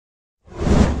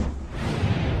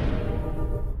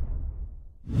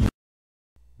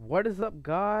What is up,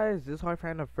 guys? This is Hard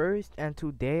First, and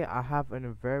today I have a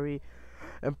very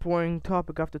important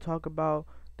topic I have to talk about.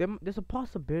 There's a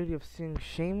possibility of seeing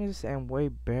Sheamus and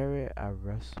Wade Barrett at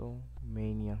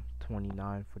WrestleMania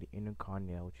 29 for the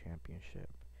Intercontinental Championship.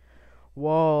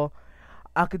 Well,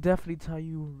 I could definitely tell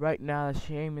you right now that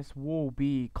Sheamus will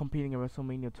be competing at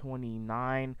WrestleMania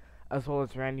 29, as well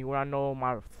as Randy Orton. I know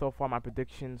my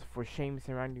predictions for Sheamus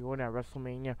and Randy Orton at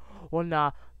WrestleMania were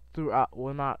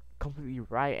not completely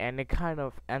right, and they kind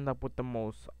of end up with the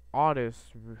most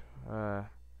oddest, uh,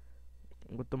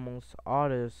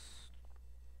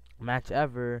 match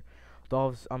ever.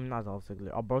 Not Dolph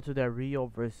Ziggler. Alberto Del Rio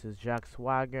versus Jack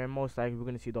Swagger, and most likely we're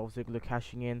gonna see Dolph Ziggler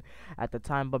cashing in at the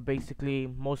time. But basically,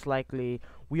 most likely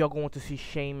we are going to see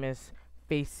Sheamus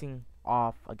facing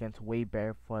off against Wade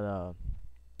Barrett for the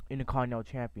Intercontinental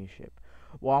Championship.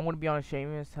 Well, I'm gonna be honest.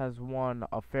 Sheamus has won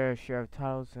a fair share of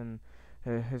titles in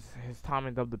his time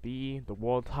in WWE, the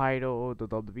World Title, the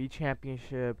WWE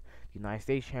Championship, the United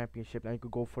States Championship. Now you could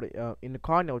go for the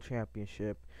Intercontinental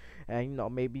Championship, and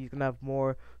maybe he's gonna have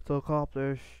more to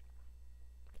accomplish.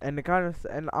 And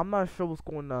and I'm not sure what's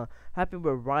going to happen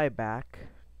with Ryback.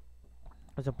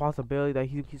 There's a possibility that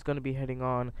he's gonna be heading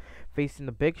on facing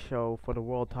the Big Show for the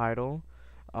World Title.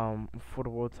 I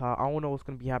don't know what's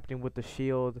gonna be happening with the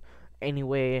Shield.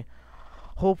 Anyway,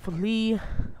 hopefully,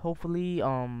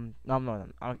 no,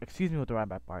 excuse me with the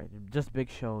Ryback part. Just Big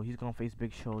Show. He's gonna face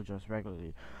Big Show just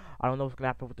regularly. I don't know what's gonna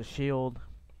happen with the Shield,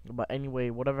 but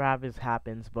anyway, whatever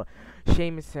happens. But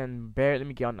Sheamus and Barrett, let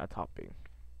me get on that topic.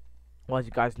 Well, as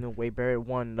you guys know, Wade Barrett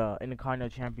won the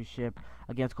Intercontinental Championship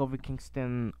against Kofi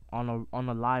Kingston on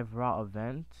a live Raw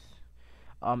event.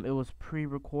 It was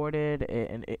pre-recorded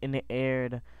and it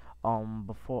aired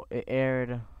before it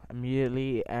aired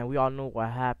immediately, and we all know what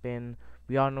happened.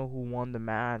 We all know who won the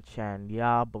match, and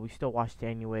yeah, but we still watched it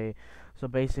anyway. So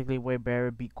basically, Wade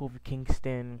Barrett beat Kofi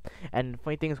Kingston, and the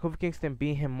funny thing is, Kofi Kingston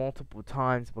beat him multiple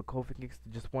times, but Kofi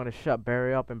Kingston just wanted to shut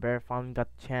Barrett up, and Barrett finally got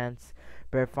the chance.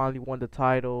 Barrett finally won the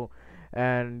title,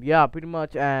 and yeah, pretty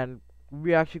much. And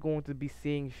we're actually going to be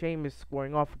seeing Sheamus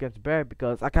squaring off against Barrett,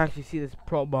 because I can actually see this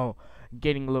promo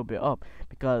getting a little bit up,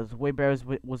 because Wade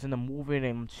Barrett was in the movie,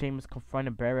 and Sheamus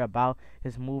confronted Barrett about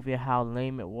his movie, how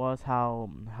lame it was, how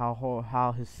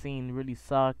his scene really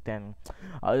sucked, and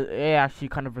it actually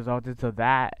kind of resulted to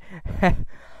that.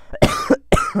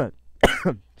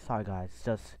 Sorry guys,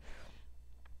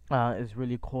 it's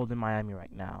really cold in Miami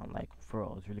right now, like for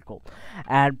real, it's really cold.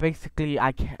 And basically,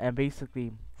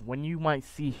 when you might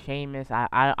see Sheamus,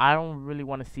 I don't really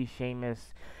want to see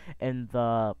Sheamus in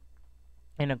the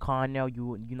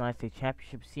Intercontinental United States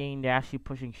Championship scene. They're actually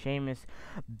pushing Sheamus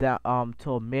to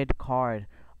a mid card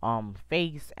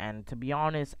face, and to be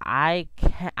honest, I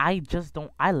just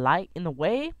don't. In a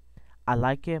way I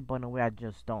like it, but in a way I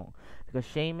just don't, because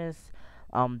Sheamus,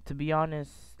 to be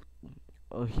honest,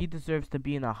 he deserves to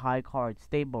be in a high card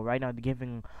stable. Right now they're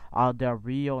giving Del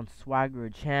Rio and Swagger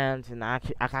a chance, and I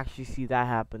can actually see that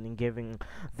happening, giving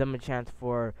them a chance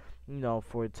for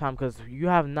for time, because you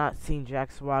have not seen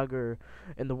Jack Swagger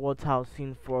in the world title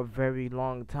scene for a very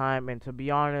long time, and to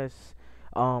be honest,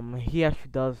 he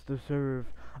actually does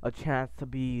deserve a chance to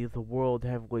be the world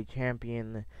heavyweight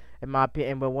champion, in my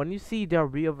opinion. But when you see Del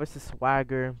Rio versus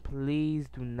Swagger, please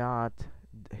do not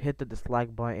hit the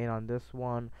dislike button on this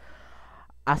one.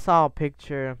 I saw a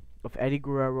picture of Eddie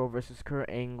Guerrero versus Kurt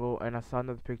Angle, and I saw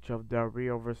another picture of Del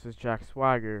Rio versus Jack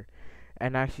Swagger,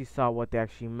 and I actually saw what they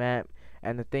actually meant.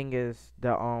 And the thing is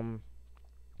that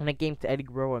when it came to Eddie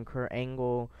Guerrero and Kurt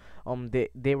Angle,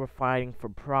 they were fighting for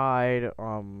pride,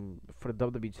 for the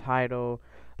WWE title.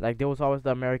 Like, there was always the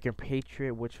American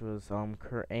Patriot, which was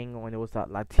Kurt Angle, and there was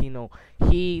that Latino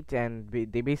Heat, and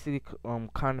they basically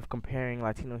kind of comparing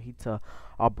Latino Heat to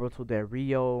Alberto Del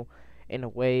Rio. In a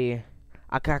way,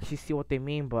 I can actually see what they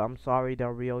mean, but I'm sorry, Del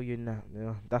Rio,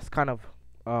 that's kind of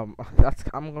I'm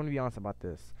gonna be honest about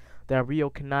this. Del Rio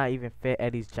cannot even fit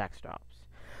Eddie's jackstraps.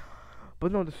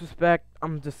 But no disrespect,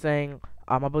 I'm just saying,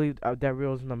 I believe Del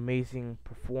Rio is an amazing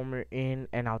performer in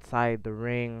and outside the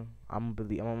ring. I'm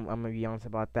gonna be honest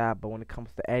about that. But when it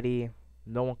comes to Eddie,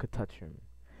 no one could touch him.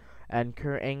 And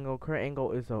Kurt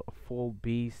Angle is a full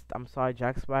beast. I'm sorry,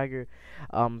 Jack Swagger,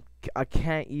 I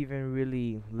can't even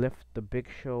really lift the Big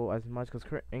Show as much, because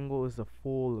Kurt Angle is a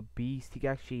full beast. He can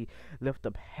actually lift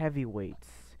up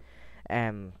heavyweights,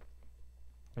 and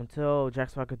until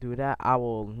Jack Swagger do that, I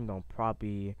will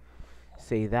probably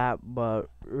say that. But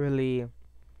really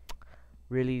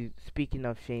speaking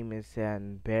of Sheamus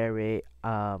and Barrett,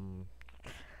 I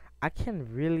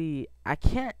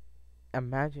can't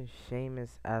imagine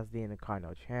Sheamus as the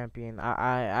Intercontinental Champion.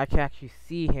 I can actually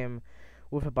see him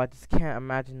with it, but I just can't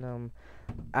imagine him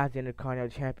as the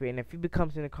Intercontinental Champion. And if he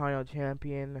becomes the Intercontinental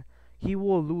Champion, he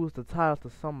will lose the title to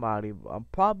somebody.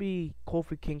 Probably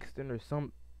Kofi Kingston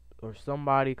or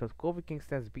somebody, because Kofi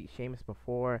Kingston has beat Sheamus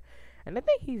before, and I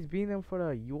think he's beaten him for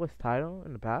the U.S. title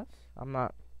in the past. I'm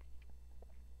not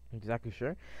exactly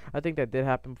sure. I think that did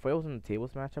happen before. It was in the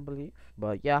tables match, I believe.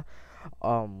 But yeah,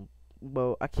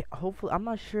 well, I can't. Hopefully, I'm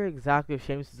not sure exactly if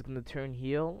Sheamus is gonna turn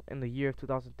heel in the year of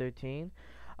 2013.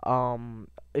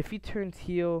 If he turns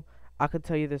heel, I can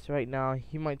tell you this right now,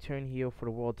 he might turn heel for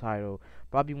the world title.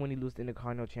 Probably when he loses the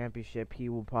Intercontinental Championship, he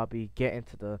will probably get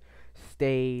into the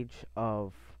stage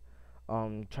of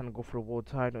trying to go for the world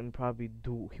title, and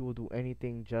he will do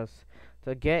anything just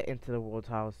to get into the world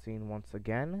title scene once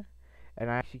again. And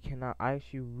I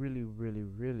actually really, really,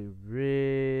 really,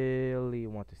 really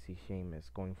want to see Sheamus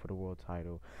going for the world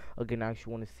title again. I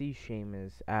actually want to see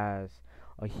Sheamus as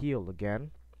a heel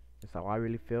again. That's how I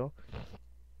really feel.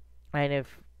 And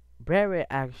if Barrett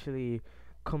actually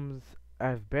comes,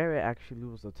 if Barrett actually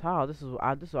loses the title, this is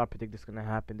what I predict is gonna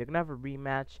happen. They're gonna have a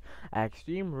rematch at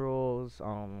Extreme Rules.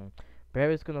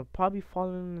 Barrett's gonna probably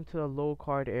fall into the low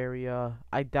card area.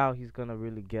 I doubt he's gonna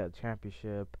really get a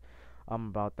championship.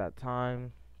 About that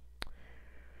time.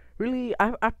 Really,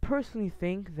 I personally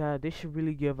think that they should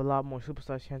really give a lot more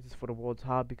superstar chances for the world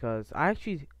title, because I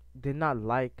actually did not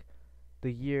like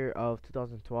the year of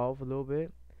 2012 a little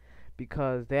bit,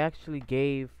 because they actually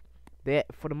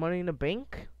for the Money in the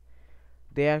Bank,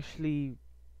 they actually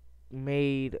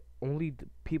made only the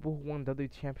people who won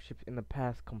WWE championships in the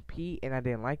past compete, and I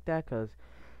didn't like that, because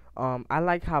I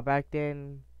like how back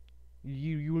then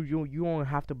you don't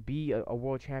have to be a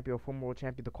world champion or former world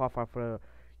champion to qualify for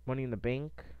Money in the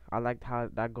Bank. I liked how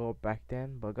that go back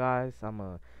then. But guys,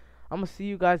 I'm gonna see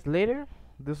you guys later.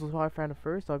 This was how I found it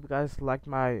first. I hope you guys liked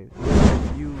my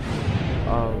review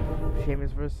of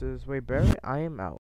Sheamus versus Wade Barrett. I am out.